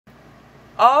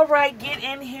All right, get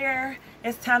in here.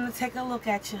 It's time to take a look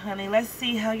at you, honey. Let's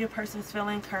see how your person's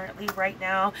feeling currently right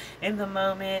now in the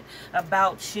moment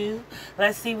about you.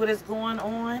 Let's see what is going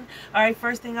on. All right,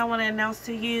 first thing I want to announce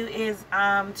to you is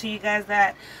to you guys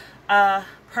that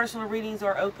personal readings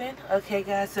are open. Okay,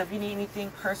 guys, so if you need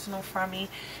anything personal from me,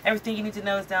 everything you need to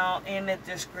know is down in the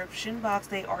description box.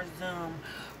 They are Zoom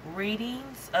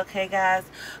readings, okay, guys.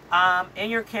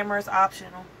 And your camera is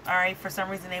optional. All right, for some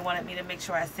reason they wanted me to make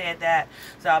sure I said that,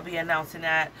 so I'll be announcing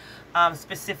that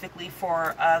specifically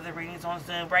for the readings on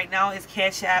Zoom. Right now it's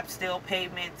Cash App, still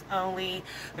payments only.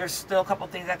 There's still a couple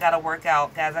things I gotta work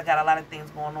out, guys. I got a lot of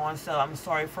things going on, so I'm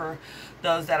sorry for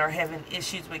those that are having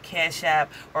issues with Cash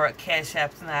App, or Cash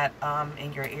App's not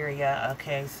in your area.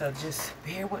 Okay, so just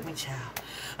bear with me, child.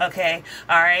 Okay,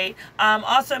 all right.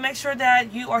 Also make sure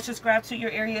that you are subscribed to your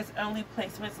Areas Only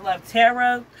Placements Love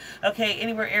Tarot. Okay,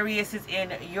 anywhere Areas is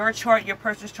in your chart, your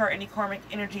person's chart, any karmic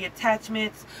energy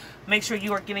attachments, make sure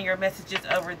you are getting your messages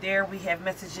over there. We have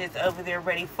messages over there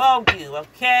ready for you.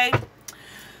 Okay,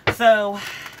 so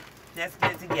let's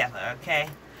get it together. Okay,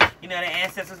 you know the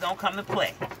ancestors don't come to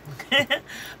play.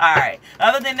 All right,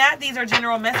 other than that, these are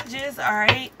general messages. All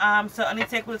right, so any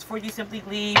take what is for you, simply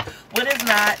leave what is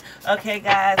not. Okay,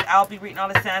 guys, I'll be reading all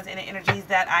the signs and the energies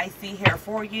that I see here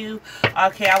for you.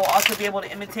 Okay, I will also be able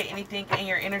to imitate anything in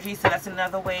your energy, so that's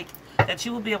another way that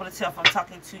you will be able to tell if I'm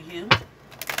talking to you.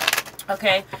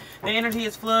 Okay, the energy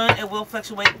is fluid. It will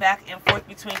fluctuate back and forth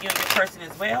between you and your person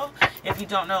as well. If you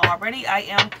don't know already, I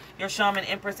am your Shaman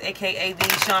Empress, aka the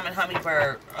Shaman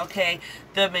Hummingbird. Okay,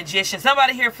 the Magician.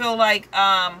 Somebody here feel like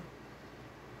their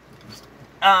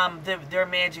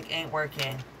magic ain't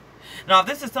working. Now, if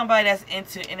this is somebody that's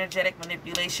into energetic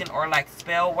manipulation or like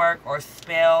spell work or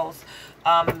spells,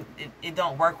 it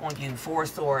don't work on you. Four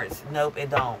Swords. Nope, it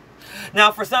don't.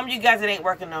 Now, for some of you guys, it ain't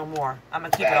working no more. I'm going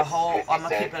to keep it a whole, I'm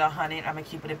going to keep it 100, I'm going to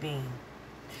keep it a bean.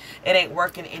 It ain't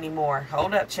working anymore.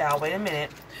 Hold up, child. Wait a minute.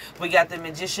 We got the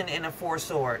Magician and the Four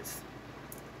Swords.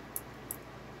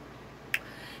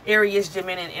 Aries,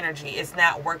 Gemini energy. It's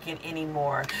not working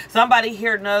anymore. Somebody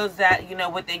here knows that, you know,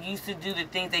 what they used to do, the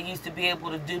things they used to be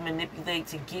able to do, manipulate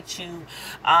to get you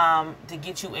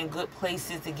in good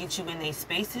places, to get you in these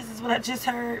spaces, is what I just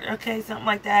heard. Okay, something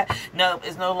like that. No,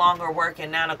 it's no longer working.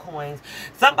 9 of Coins.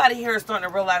 Somebody here is starting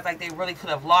to realize like they really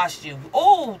could have lost you.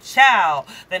 Oh, child.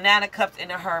 The 9 of Cups and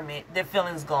the Hermit. Their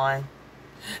feelings gone.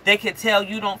 They could tell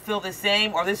you don't feel the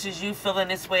same, or this is you feeling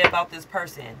this way about this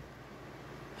person.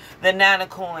 The 9 of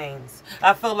Coins.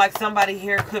 I feel like somebody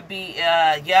here could be,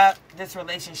 yep, this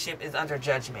relationship is under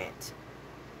judgment.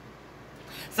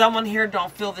 Someone here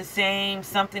don't feel the same.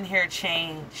 Something here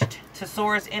changed.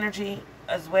 Taurus energy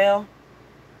as well.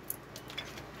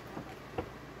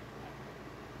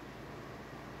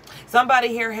 Somebody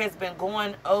here has been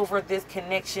going over this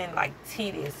connection like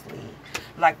tediously.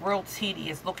 Like real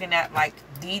tedious. Looking at like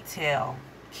detail.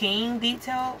 Keen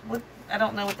detail? I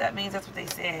don't know what that means. That's what they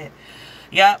said.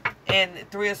 Yep, and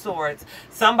 3 of Swords.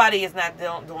 Somebody is not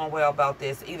doing well about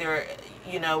this. Either,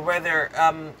 you know, whether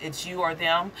it's you or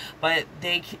them, but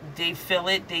they feel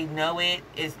it, they know it.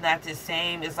 It's not the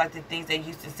same. It's like the things they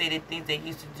used to say, the things they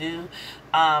used to do.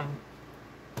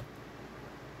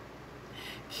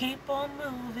 Keep on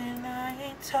moving, I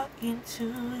ain't talking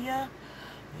to ya.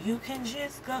 You can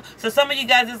just go. So some of you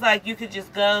guys, it's like you could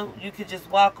just go. You could just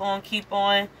walk on, keep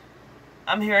on.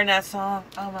 I'm hearing that song.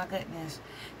 Oh my goodness.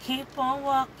 Keep on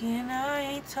walking, I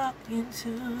ain't talking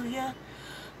to ya.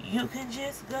 You can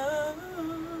just go.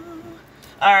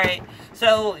 Alright,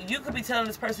 so you could be telling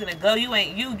this person to go. You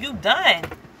ain't, you done.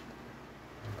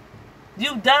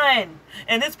 You done.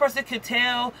 And this person could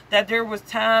tell that there was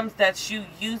times that you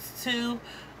used to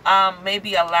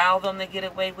maybe allow them to get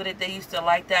away with it. They used to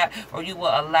like that. Or you will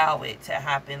allow it to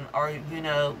happen. Or, you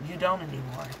know, you don't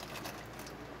anymore.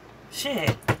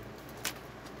 Shit.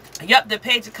 Yep, the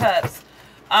Page of Cups.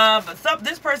 But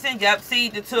this person, yep, see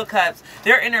the 2 of Cups.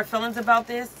 They're in their feelings about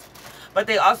this, but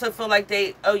they also feel like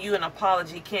they owe you an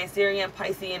apology. Cancerian,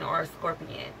 Piscean, or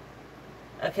Scorpion.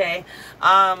 Okay,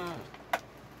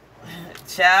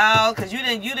 child, because you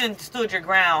didn't stood your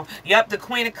ground. Yep, the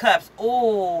Queen of Cups.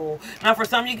 Oh, now for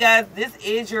some of you guys, this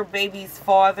is your baby's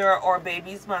father or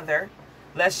baby's mother.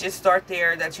 Let's just start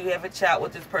there. That you have a child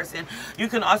with this person. You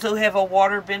can also have a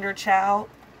waterbender child.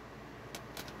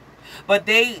 But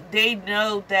they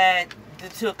know that the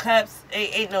 2 of Cups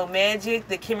ain't no magic.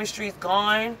 The chemistry's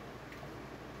gone.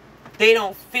 They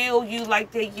don't feel you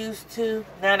like they used to.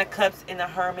 9 of Cups and the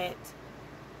Hermit.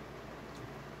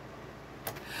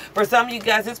 For some of you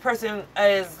guys, this person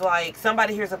is like,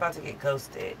 somebody here is about to get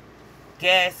ghosted.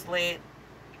 Gaslit.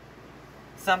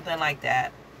 Something like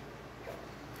that.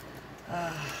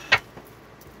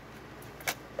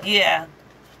 Yeah.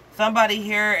 Somebody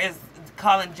here is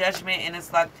calling judgment, and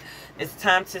it's like it's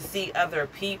time to see other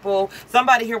people.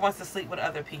 Somebody here wants to sleep with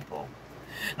other people.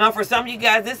 Now, for some of you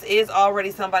guys, this is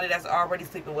already somebody that's already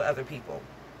sleeping with other people.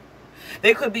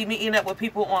 They could be meeting up with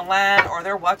people online, or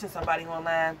they're watching somebody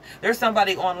online. There's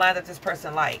somebody online that this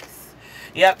person likes.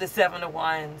 Yep, the 7 of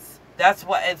Wands. That's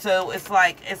what, and so it's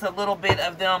like, it's a little bit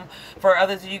of them. For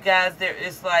others of you guys, there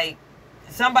it's like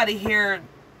somebody here,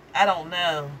 I don't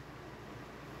know.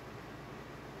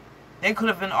 They could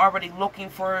have been already looking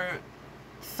for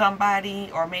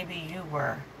somebody, or maybe you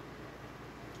were.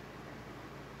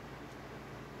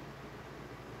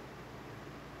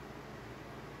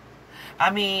 I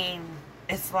mean,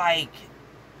 it's like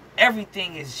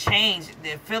everything is changed.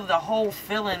 The whole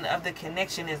feeling of the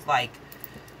connection is like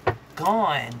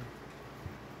gone.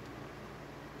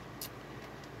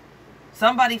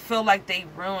 Somebody feel like they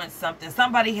ruined something.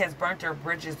 Somebody has burnt their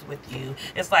bridges with you.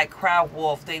 It's like Cry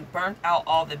Wolf. They burnt out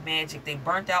all the magic. They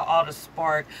burnt out all the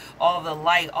spark, all the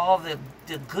light, all the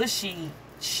gushy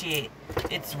shit.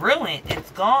 It's ruined.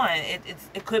 It's gone.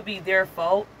 It could be their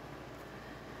fault.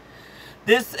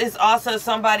 This is also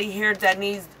somebody here that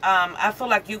needs, I feel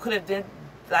like you could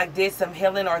have did some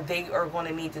healing, or they are going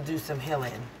to need to do some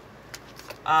healing.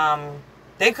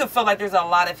 They could feel like there's a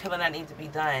lot of healing that needs to be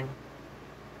done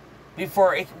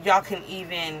before y'all can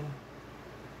even,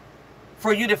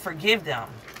 for you to forgive them.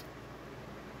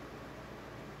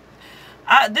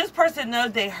 This person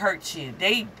knows they hurt you.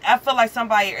 I feel like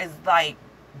somebody is like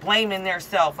blaming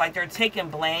themselves, like they're taking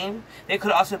blame. They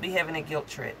could also be having a guilt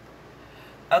trip.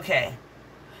 Okay.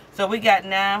 So we got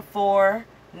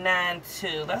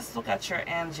 9492. Let's look at your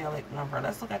angelic number.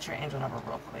 Let's look at your angel number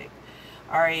real quick.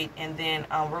 All right, and then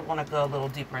we're going to go a little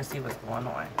deeper and see what's going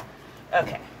on.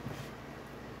 Okay.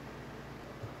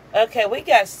 Okay, we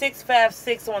got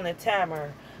 656 on the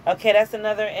timer. Okay, that's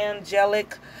another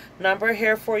angelic number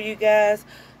here for you guys.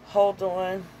 Hold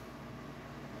on.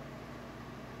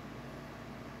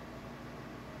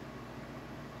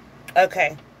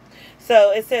 Okay.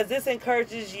 So it says, this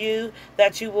encourages you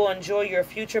that you will enjoy your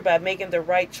future by making the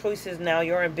right choices now.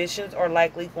 Your ambitions are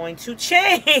likely going to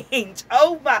change.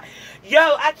 Oh my.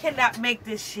 Yo, I cannot make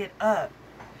this shit up.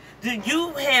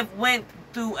 You have went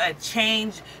through a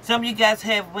change. Some of you guys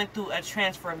have went through a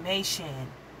transformation.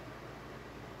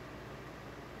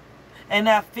 And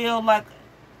I feel like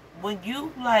when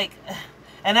you like,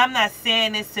 and I'm not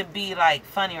saying this to be like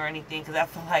funny or anything, because I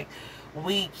feel like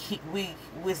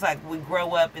it's like we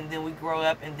grow up and then we grow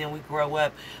up and then we grow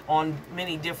up on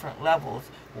many different levels.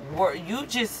 Where you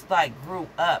just like grew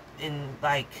up in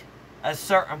like a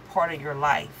certain part of your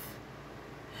life,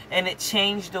 and it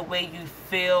changed the way you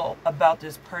feel about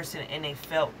this person, and they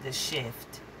felt the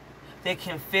shift. They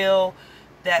can feel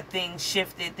that thing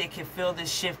shifted. They can feel the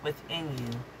shift within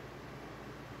you.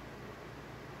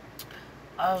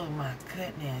 Oh my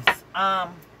goodness.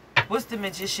 What's the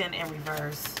Magician in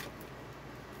reverse?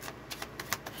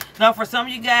 Now, for some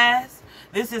of you guys,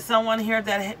 this is someone here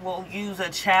that will use a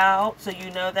child. So you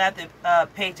know that the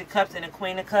Page of Cups and the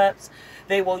Queen of Cups,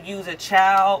 they will use a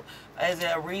child as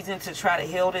a reason to try to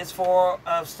heal this Four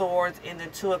of Swords and the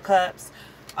Two of Cups.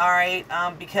 All right,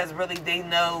 because really they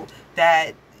know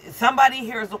that somebody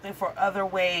here is looking for other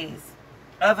ways.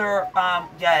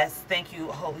 Yes, thank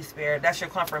you, Holy Spirit. That's your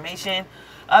confirmation.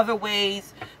 Other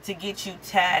ways to get you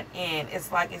tied in.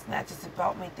 It's like, it's not just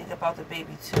about me. Think about the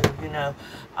baby too, you know.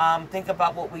 Think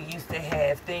about what we used to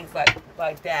have. Things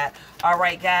like that. All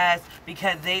right, guys,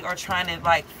 because they are trying to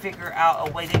like figure out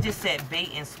a way. They just said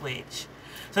bait and switch.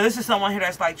 So this is someone here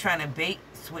that's like trying to bait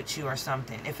switch you or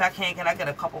something. If I can I get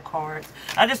a couple cards?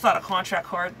 I just saw the contract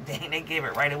card. Dang, they gave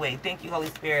it right away. Thank you, Holy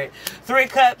Spirit. Three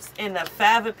of Cups and the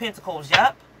Five of Pentacles.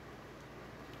 Yup.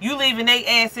 You leaving they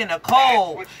ass in the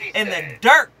cold, in the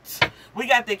dirt. We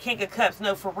got the King of Cups.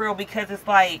 No, for real, because it's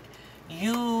like,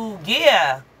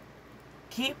 yeah.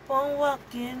 Keep on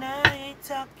walking, I ain't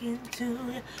talking to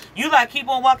you. You like, keep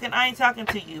on walking, I ain't talking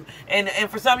to you. And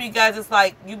for some of you guys, it's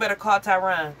like, you better call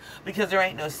Tyrone, because there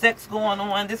ain't no sex going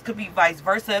on. This could be vice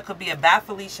versa. It could be a bad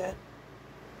Felicia.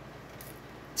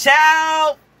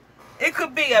 Child, it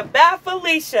could be a bad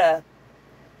Felicia.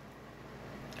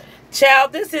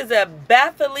 Child, this is a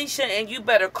bad Felicia, and you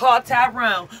better call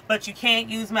Tyrone, but you can't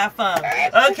use my phone.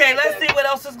 Okay, let's see what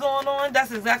else is going on.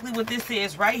 That's exactly what this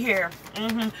is right here.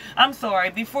 I'm sorry.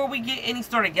 Before we get any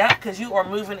started, because you are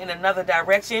moving in another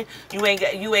direction. You ain't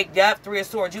got Three of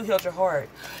Swords. You healed your heart.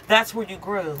 That's where you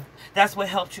grew. That's what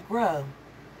helped you grow.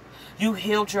 You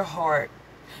healed your heart.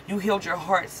 You healed your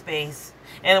heart space,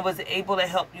 and it was able to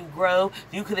help you grow.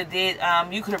 You could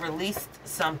have released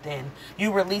something.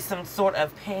 You released some sort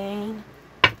of pain.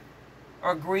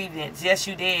 or grievance. Yes,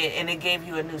 you did. And it gave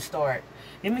you a new start.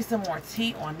 Give me some more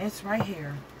tea on this right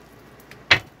here.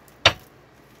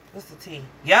 What's the tea?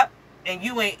 Yep. And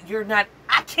you're not,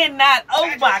 I cannot,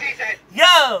 oh my,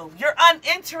 yo, you're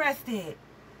uninterested.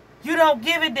 You don't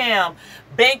give a damn.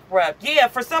 Bankrupt. Yeah,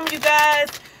 for some of you guys,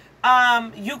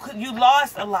 you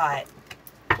lost a lot.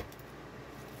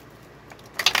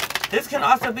 This can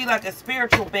also be like a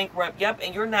spiritual bankrupt. Yep,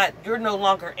 and you're no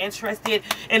longer interested.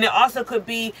 And it also could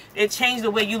be, it changed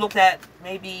the way you looked at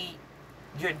maybe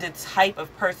the type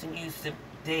of person you used to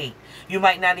date. You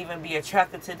might not even be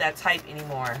attracted to that type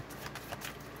anymore.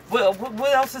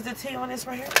 What else is the tea on this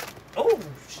right here? Oh,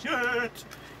 shit.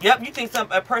 Yep, you think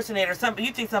a personator,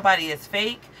 you think somebody is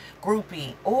fake?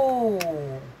 Groupie.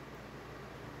 Oh.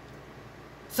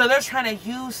 So they're trying to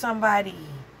use somebody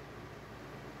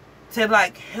to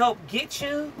like help get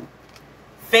you.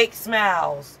 Fake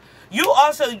smiles. You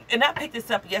also, and I picked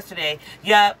this up yesterday.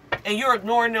 Yep, and you're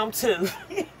ignoring them too.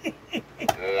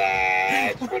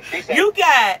 You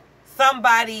got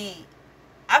somebody,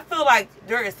 I feel like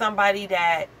there is somebody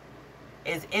that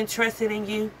is interested in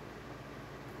you.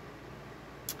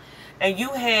 And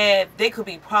they could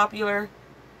be popular.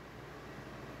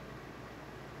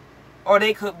 Or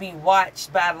they could be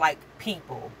watched by like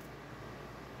people.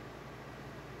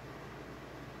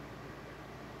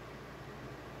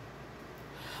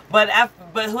 But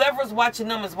whoever's watching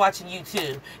them is watching you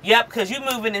too. Yep, because you're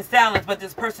moving in silence, but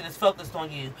this person is focused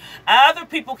on you. Other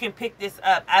people can pick this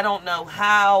up. I don't know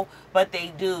how, but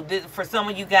they do. For some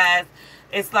of you guys,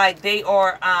 it's like they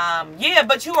are, yeah,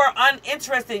 but you are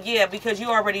uninterested, yeah, because you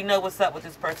already know what's up with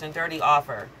this person. Dirty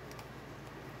offer.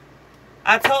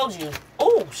 I told you.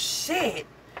 Oh, shit.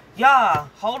 Y'all,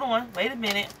 hold on. Wait a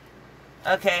minute.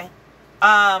 Okay.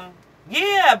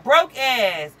 Yeah, broke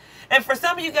ass. And for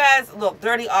some of you guys, look,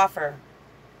 dirty offer.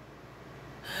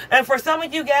 And for some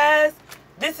of you guys,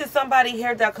 this is somebody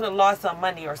here that could have lost some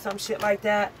money or some shit like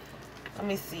that. Let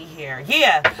me see here.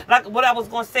 Yeah, like what I was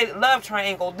going to say, love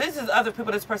triangle. This is other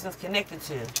people this person's connected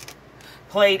to.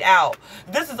 Played out.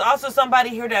 This is also somebody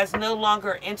here that's no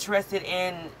longer interested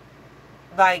in,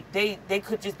 like, they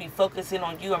could just be focusing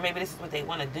on you, or maybe this is what they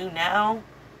want to do now.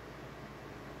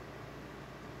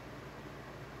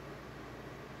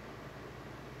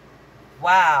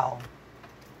 Wow.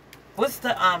 What's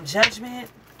the judgment?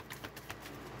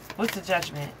 What's the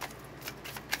judgment?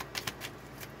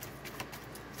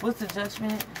 What's the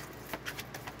judgment?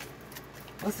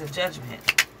 What's the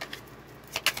judgment?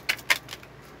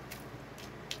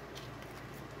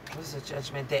 What's the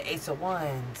judgment? The Ace of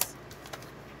Wands.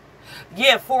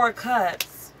 Yeah, Four of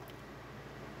Cups.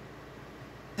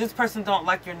 This person don't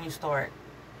like your new start.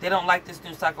 They don't like this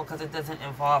new cycle because it doesn't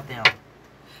involve them.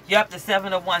 Yep, the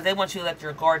Seven of Wands. They want you to let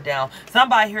your guard down.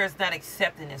 Somebody here is not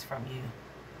accepting this from you.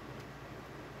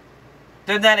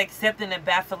 They're not accepting it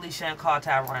by Felicia and call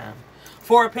Tryone.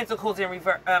 Four of Pentacles in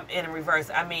reverse.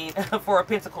 I mean, Four of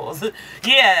Pentacles.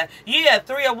 Yeah,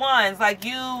 Three of Wands. Like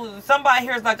somebody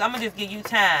here is like, I'm going to just give you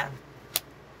time.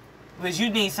 Because you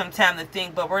need some time to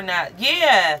think, but we're not.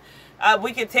 Yeah,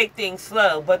 we can take things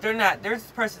slow, but they're not. This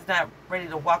person's not ready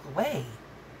to walk away.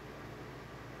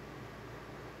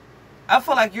 I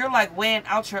feel like you're like weighing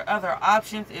out your other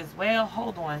options as well.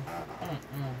 Hold on.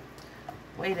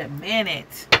 Wait a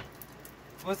minute.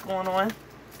 What's going on?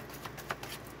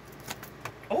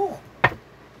 Oh,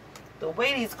 the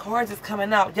way these cards is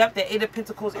coming out. Yep, the Eight of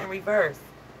Pentacles in reverse.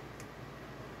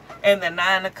 And the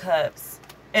Nine of Cups.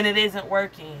 And it isn't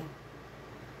working.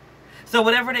 So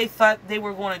whatever they thought they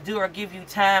were going to do or give you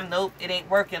time, nope, it ain't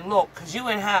working. Look, because you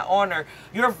in high honor.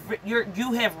 You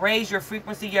have raised your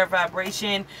frequency, your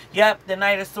vibration. Yep, the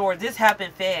Knight of Swords. This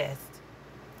happened fast.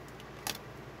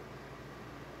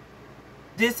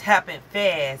 This happened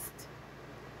fast.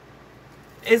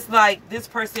 It's like this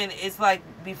person is like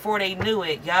before they knew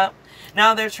it. Yep.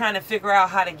 Now they're trying to figure out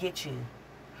how to get you.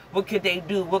 What could they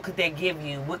do? What could they give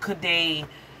you? What could they...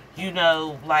 You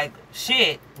know, like,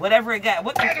 shit, whatever it got,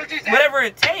 whatever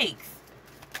it takes.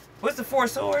 What's the Four of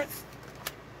Swords?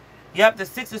 Yep, the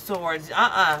Six of Swords.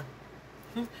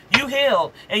 You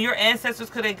healed. And your ancestors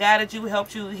could have guided you,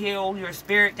 helped you heal, your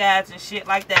spirit guides and shit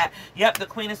like that. Yep, the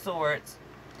Queen of Swords.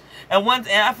 And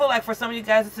I feel like for some of you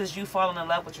guys, this is you falling in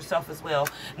love with yourself as well.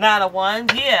 Nine of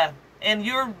Wands, yeah. And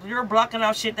you're blocking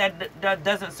out shit that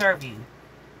doesn't serve you.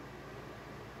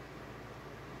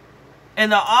 And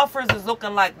the offers is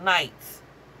looking like knights.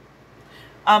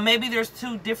 Maybe there's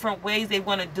two different ways they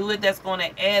want to do it that's going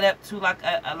to add up to like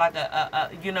a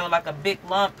you know, like a big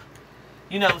lump.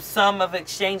 You know, some of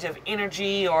exchange of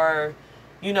energy or,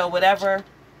 you know, whatever.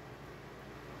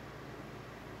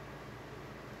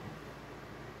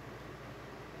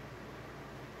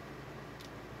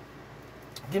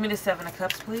 Give me the Seven of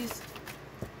Cups, please.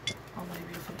 Oh, my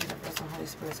beautiful universe and Holy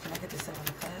Spirits. Can I get the Seven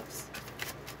of Cups?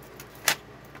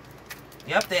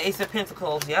 Yep, the Ace of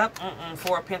Pentacles. Yep,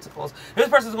 Four of Pentacles. This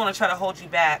person's going to try to hold you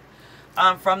back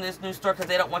from this new store because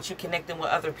they don't want you connecting with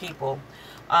other people.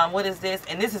 What is this?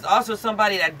 And this is also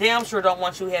somebody that damn sure don't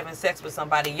want you having sex with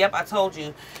somebody. Yep, I told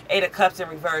you. Eight of Cups in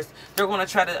reverse. They're going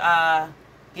to try to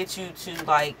get you to,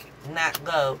 like, not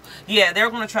go. Yeah, they're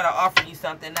going to try to offer you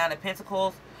something. Nine of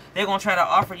Pentacles. They're going to try to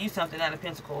offer you something. Nine of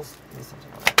Pentacles. Give me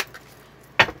something like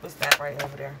that. What's that right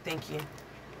over there? Thank you.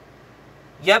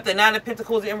 Yep, the Nine of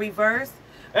Pentacles in reverse.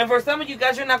 And for some of you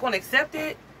guys, you're not going to accept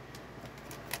it.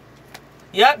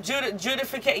 Yep,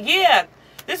 Judification. Yeah,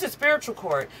 this is spiritual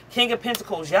court. King of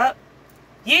Pentacles. Yep.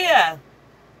 Yeah.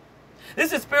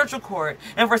 This is spiritual court.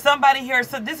 And for somebody here,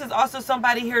 so this is also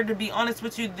somebody here, to be honest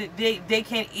with you, they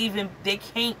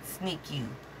can't sneak you.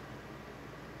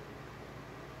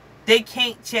 They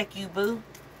can't check you, boo.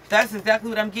 That's exactly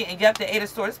what I'm getting. Yep, the Eight of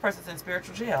Swords. This person's in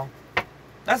spiritual jail.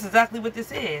 That's exactly what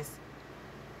this is.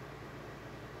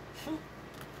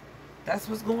 That's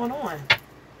what's going on.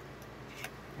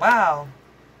 Wow.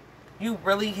 You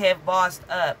really have bossed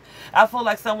up. I feel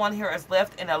like someone here is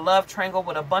left in a love triangle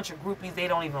with a bunch of groupies they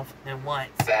don't even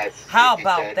want. How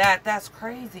about that? That's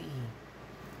crazy.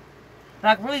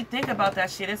 Like, really think about that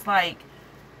shit. It's like,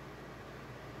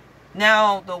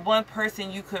 now the one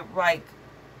person you could, like,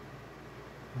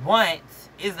 want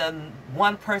is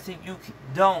one person you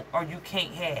don't or you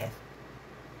can't have.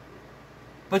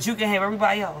 But you can have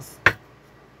everybody else.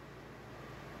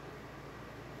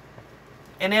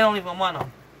 And they don't even want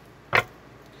them.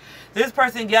 This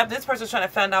person, yep, this person's trying to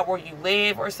find out where you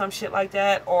live or some shit like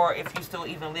that. Or if you still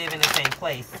even live in the same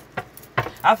place.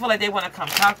 I feel like they want to come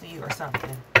talk to you or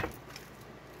something.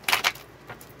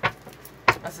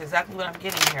 That's exactly what I'm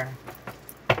getting here.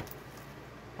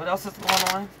 What else is going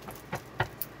on?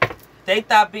 They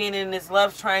thought being in this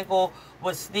love triangle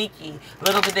was sneaky.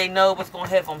 Little did they know what's going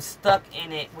to have them stuck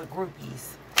in it with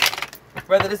groupies.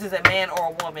 Whether this is a man or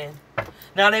a woman.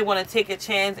 Now they want to take a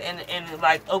chance and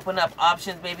like open up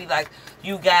options. Maybe like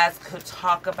you guys could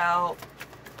talk about.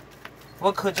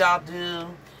 What could y'all do?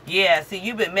 Yeah, see,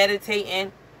 you've been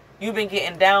meditating. You've been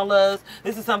getting downloads.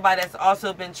 This is somebody that's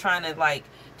also been trying to like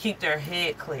keep their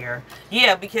head clear.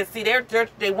 Yeah, because see,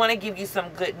 they want to give you some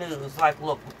good news. Like,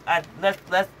 look,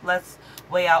 let's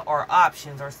weigh out our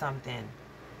options or something.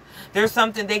 There's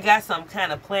something, they got some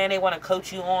kind of plan they want to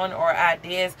coach you on or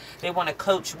ideas they want to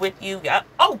coach with you.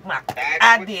 Oh my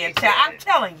idea, I'm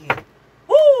telling you.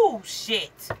 Woo,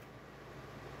 shit.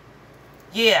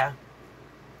 Yeah.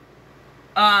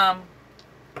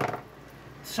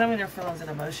 Show me their feelings and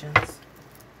emotions.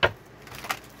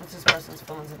 What's this person's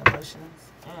feelings and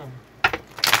emotions?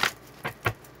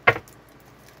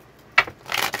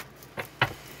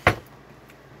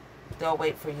 They'll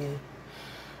wait for you.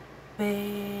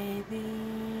 Baby,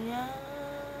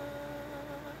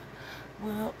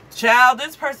 well, child,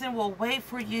 this person will wait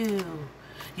for you.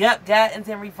 Yep, guidance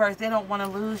in reverse. They don't want to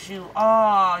lose you.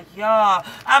 Oh, y'all.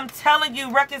 I'm telling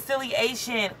you,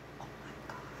 reconciliation. Oh,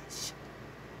 my gosh.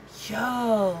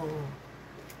 Yo.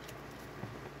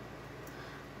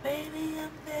 Baby,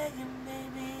 I'm begging,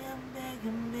 baby. I'm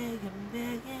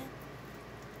begging.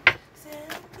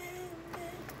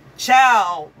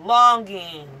 Child,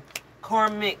 longing.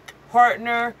 Karmic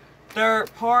partner,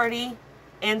 third party,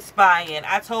 inspiring.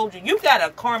 I told you, you got a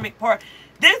karmic part.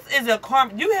 This is a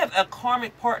karmic. You have a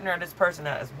karmic partner. This person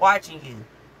that is watching you,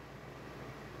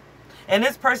 and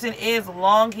this person is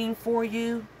longing for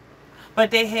you,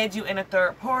 but they had you in a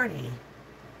third party.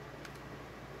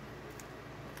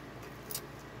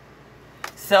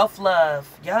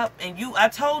 Self-love. Yup. And you, I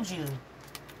told you,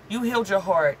 you healed your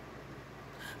heart.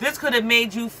 This could have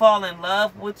made you fall in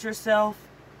love with yourself.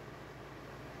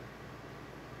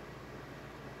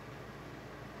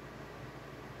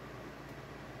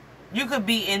 You could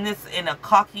be in this in a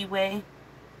cocky way.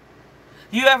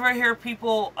 You ever hear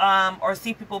people or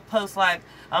see people post like,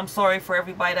 I'm sorry for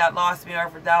everybody that lost me or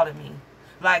ever doubted me.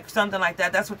 Like something like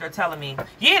that. That's what they're telling me.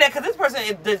 Yeah, because this person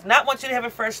does not want you to have a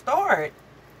fresh start.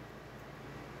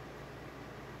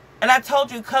 And I told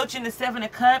you, coaching the Seven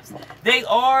of Cups, they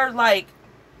are like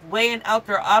weighing out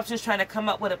their options, trying to come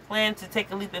up with a plan to take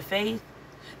a leap of faith.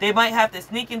 They might have to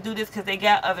sneak and do this because they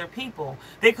got other people.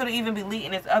 They could even be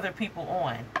leading this other people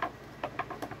on.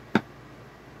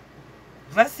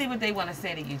 Let's see what they want to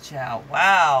say to you, child.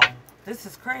 Wow. This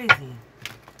is crazy.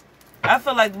 I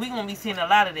feel like we're going to be seeing a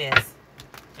lot of this.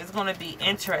 It's going to be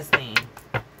interesting.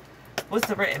 What's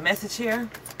the written message here?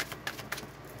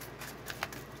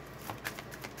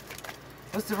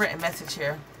 What's the written message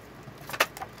here?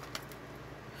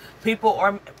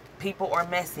 People People are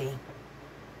messy.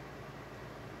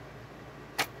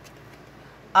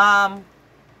 Love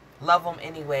them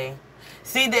anyway.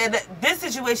 See, this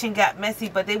situation got messy,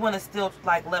 but they want to still,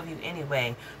 like, love you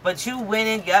anyway. But you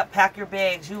winning, yup, pack your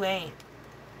bags. You ain't.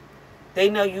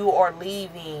 They know you are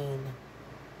leaving.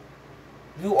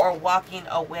 You are walking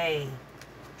away.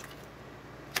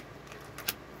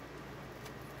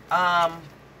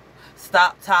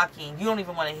 Stop talking. You don't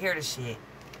even want to hear the shit.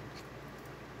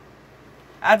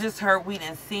 I just heard we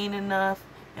done seen enough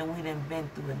and we done been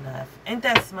through enough. Ain't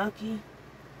that smoky?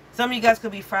 Some of you guys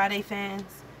could be Friday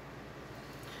fans.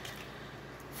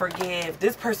 Forgive.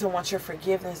 This person wants your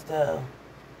forgiveness, though.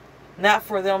 Not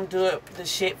for them doing the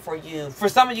shit for you. For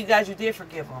some of you guys, you did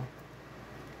forgive them.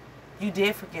 You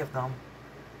did forgive them.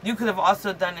 You could have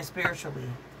also done it spiritually.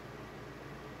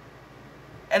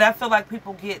 And I feel like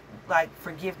people get, like,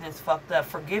 forgiveness fucked up.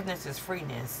 Forgiveness is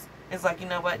freeness. It's like, you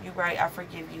know what, you're right, I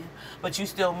forgive you. But you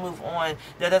still move on.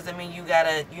 That doesn't mean you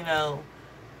gotta, you know,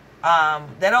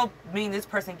 that don't mean this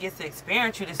person gets to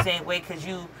experience you the same way because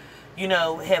you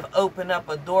know, have opened up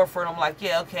a door for them. Like,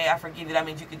 yeah, okay, I forgive you. That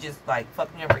means you could just, like,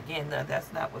 fuck me over again. No,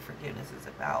 that's not what forgiveness is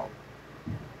about.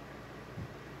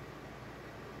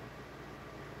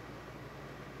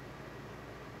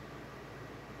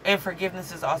 And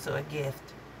forgiveness is also a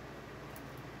gift.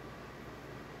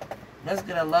 Let's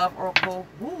get a love oracle.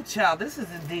 Woo, child, this is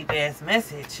a deep-ass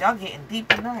message. Y'all getting deep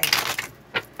tonight.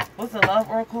 What's the love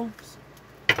oracles?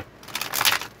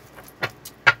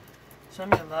 Show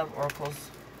me the love oracles.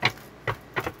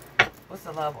 What's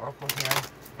the love oracles here?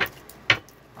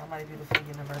 Almighty, beautiful,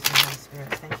 universal, Holy Spirit.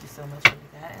 Thank you so much for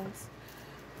your guidance.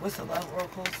 What's the love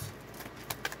oracles?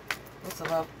 What's the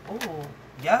love? Oh,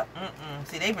 yep.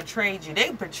 See, they betrayed you. They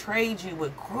betrayed you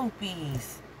with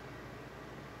groupies.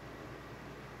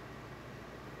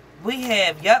 We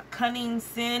have, yep, cunning,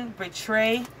 sin,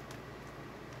 betray.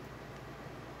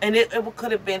 And it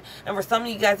could have been, and for some of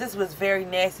you guys, this was very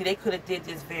nasty. They could have did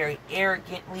this very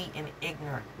arrogantly and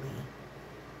ignorantly.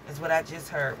 Is what I just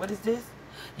heard. What is this?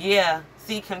 Yeah,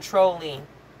 see, controlling.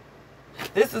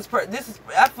 This is,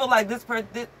 I feel like this person,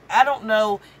 I don't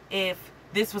know if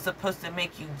this was supposed to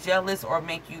make you jealous or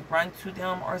make you run to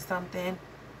them or something.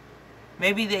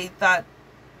 Maybe they thought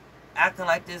acting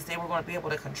like this, they were going to be able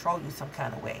to control you some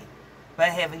kind of way by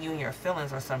having you in your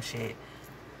feelings or some shit.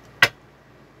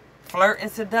 Flirt and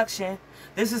seduction.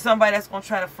 This is somebody that's going to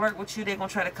try to flirt with you. They're going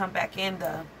to try to come back in,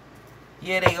 though.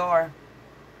 Yeah, they are.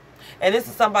 And this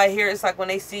is somebody here, it's like when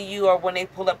they see you or when they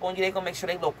pull up on you, they're going to make sure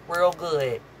they look real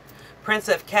good. Prince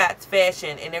of Cats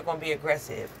fashion, and they're going to be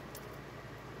aggressive.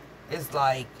 It's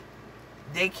like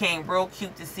they came real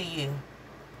cute to see you.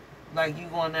 Like you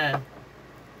going to...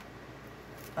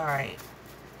 Alright.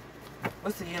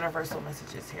 What's the universal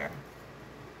messages here?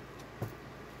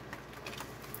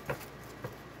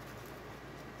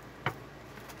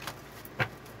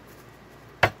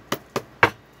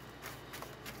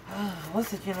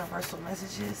 What's the universal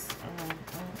messages?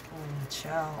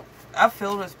 Child. I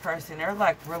feel this person. They're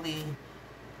like really...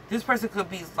 This person could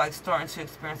be like starting to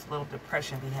experience a little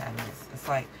depression behind this. It's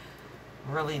like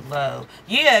really low.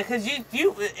 Yeah, because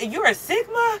you're a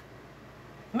Sigma?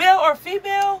 Male or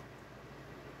female?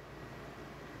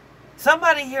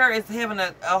 Somebody here is having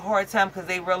a hard time because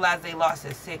they realize they lost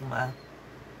a Sigma.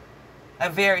 A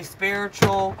very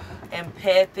spiritual,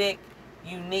 empathic,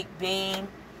 unique being.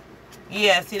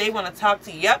 Yeah, see, they want to talk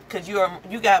to you. Yep, because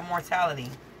you got mortality.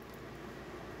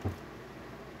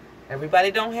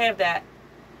 Everybody don't have that.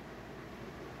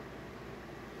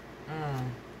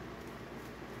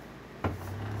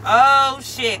 Oh,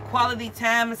 shit. Quality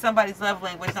time is somebody's love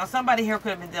language. Now, somebody here could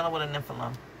have been dealing with a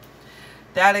nymphalum.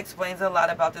 That explains a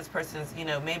lot about this person's, you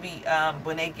know, maybe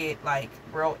when they get, like,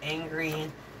 real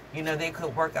angry, you know, they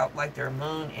could work out, like, their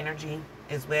moon energy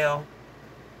as well.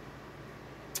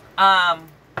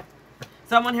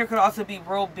 Someone here could also be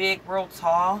real big, real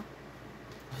tall.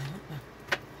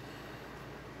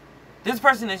 This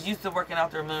person is used to working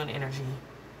out their moon energy.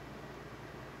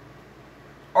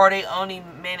 Or they only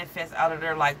manifest out of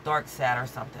their, like, dark side or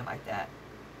something like that.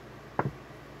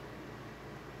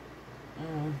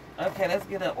 Okay, let's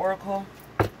get an oracle.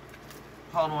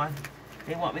 Hold on.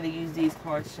 They want me to use these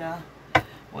cards, y'all.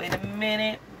 Wait a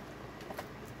minute.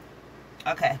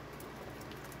 Okay.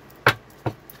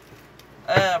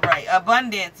 Right.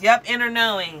 Abundance. Yep. Inner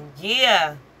knowing.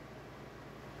 Yeah.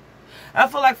 I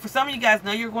feel like for some of you guys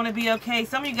know you're going to be okay.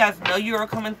 Some of you guys know you're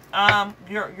coming,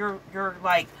 you're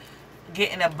like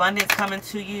getting abundance coming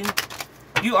to you.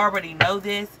 You already know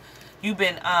this. You've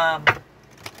been,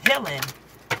 healing.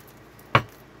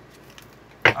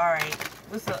 Alright.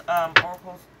 What's the,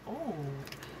 oracles? Oh,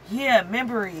 yeah,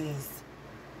 memories.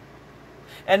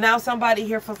 And now somebody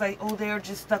here feels like, oh, they're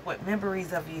just stuck with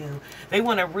memories of you. They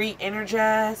want to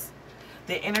re-energize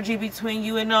the energy between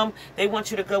you and them. They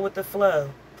want you to go with the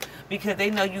flow because they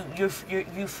know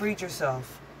you freed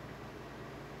yourself.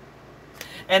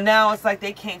 And now it's like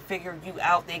they can't figure you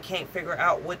out. They can't figure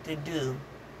out what to do.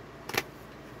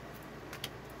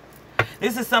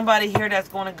 This is somebody here that's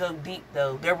going to go deep,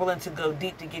 though. They're willing to go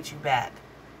deep to get you back.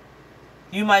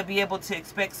 You might be able to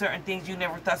expect certain things you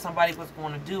never thought somebody was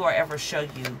going to do or ever show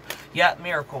you. Yep,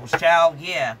 miracles, child,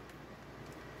 yeah.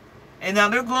 And now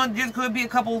there could be a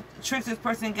couple tricks this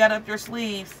person got up your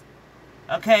sleeves,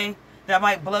 okay, that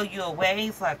might blow you away.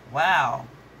 It's like, wow,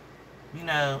 you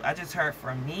know, I just heard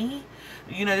from me.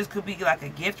 You know, this could be like a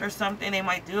gift or something. They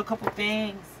might do a couple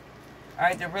things, all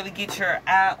right, to really get your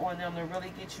eye on them, to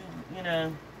really get you, you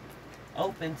know,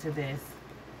 open to this.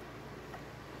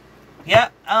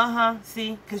 Yep,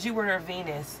 see, because you were their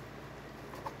Venus.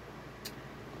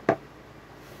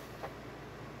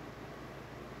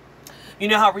 You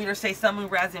know how readers say Sun, Moon,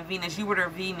 Rising, Venus. You were their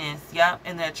Venus, yep,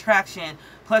 and the attraction,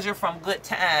 pleasure from good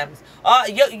times.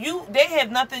 They have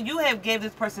nothing. You have gave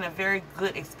this person a very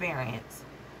good experience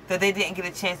that they didn't get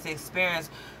a chance to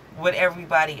experience with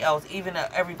everybody else, even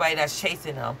everybody that's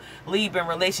chasing them. Libra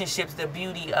relationships, the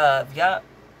beauty of, yep.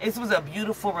 This was a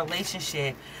beautiful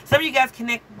relationship. Some of you guys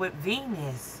connect with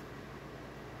Venus.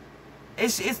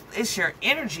 It's your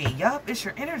energy. Yup, it's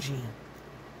your energy.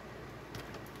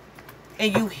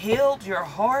 And you healed your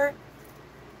heart.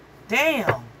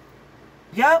 Damn.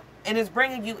 Yup. And it's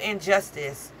bringing you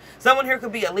injustice. Someone here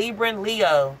could be a Libra and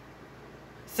Leo.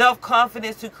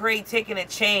 Self-confidence to create, taking a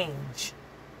change.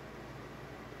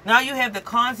 Now you have the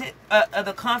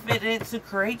confidence to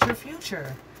create your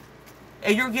future.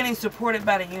 And you're getting supported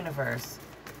by the universe.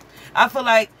 I feel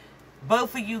like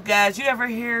both of you guys, you ever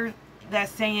hear that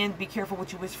saying, be careful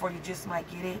what you wish for, you just might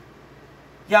get it?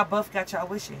 Y'all both got y'all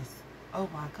wishes. Oh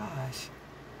my gosh.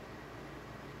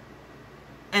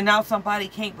 And now somebody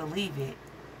can't believe it.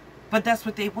 But that's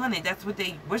what they wanted. That's what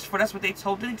they wished for. That's what they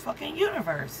told the fucking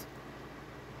universe.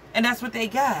 And that's what they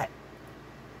got.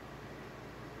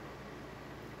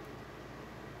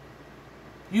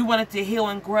 You wanted to heal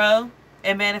and grow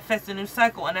and manifest a new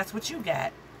cycle, and that's what you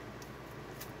got.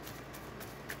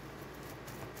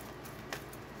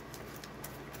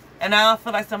 And I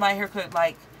feel like somebody here could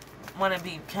like want to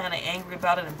be kind of angry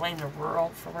about it and blame the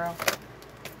world for real.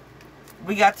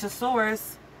 We got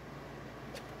Thesaurus.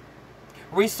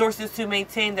 Resources to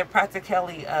maintain the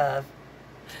practicality of.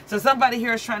 So somebody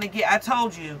here is trying to get, I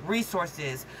told you,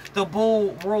 resources. The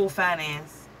bull rule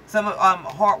finance. Some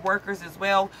hard workers as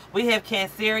well. We have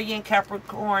Cancerian,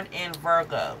 Capricorn, and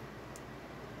Virgo.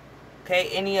 Okay,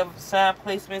 any of the sign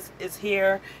placements is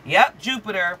here. Yep,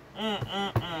 Jupiter.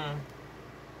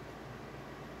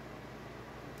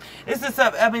 This is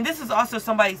I mean, this is also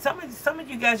somebody. Some of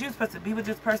you guys, you're supposed to be with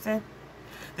this person.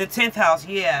 The 10th house,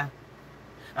 yeah.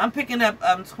 I'm picking up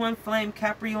twin flame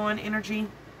Capricorn energy,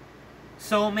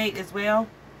 soulmate as well,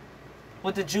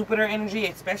 with the Jupiter energy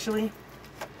especially.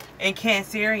 And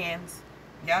Cancerians.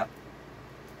 Yep.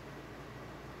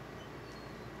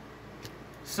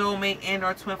 Soulmate and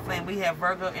or twin flame. We have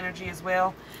Virgo energy as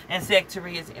well. And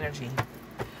Sagittarius energy.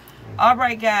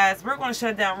 Alright guys. We're going to shut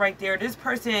it down right there. This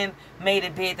person made a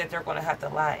bid that they're going to have to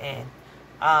lie in.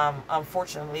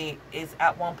 Unfortunately, is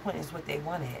at one point is what they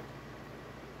wanted.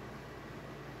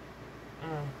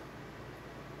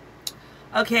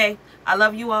 Okay. I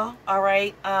love you all.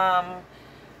 Alright.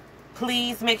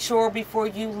 Please make sure before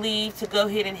you leave to go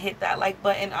ahead and hit that like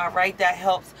button. Alright, that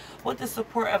helps with the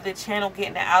support of the channel,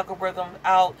 getting the algorithm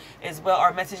out as well,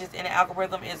 our messages in the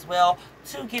algorithm as well,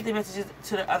 to get the messages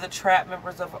to the other trap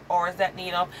members of ours that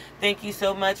need them. Thank you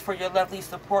so much for your lovely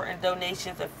support and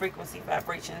donations of frequency,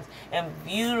 vibrations, and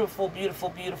beautiful, beautiful,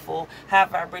 beautiful high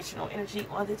vibrational energy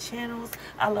on the channels.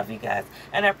 I love you guys,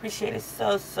 and I appreciate it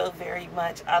so, so very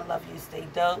much. I love you. Stay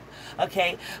dope.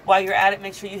 Okay, while you're at it,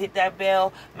 make sure you hit that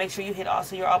bell. Make sure you hit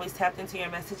also you're always tapped into your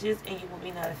messages, and you will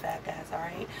be notified, guys. All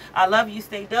right, I love you.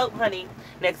 Stay dope, honey.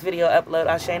 Next video upload.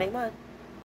 I'll share name on.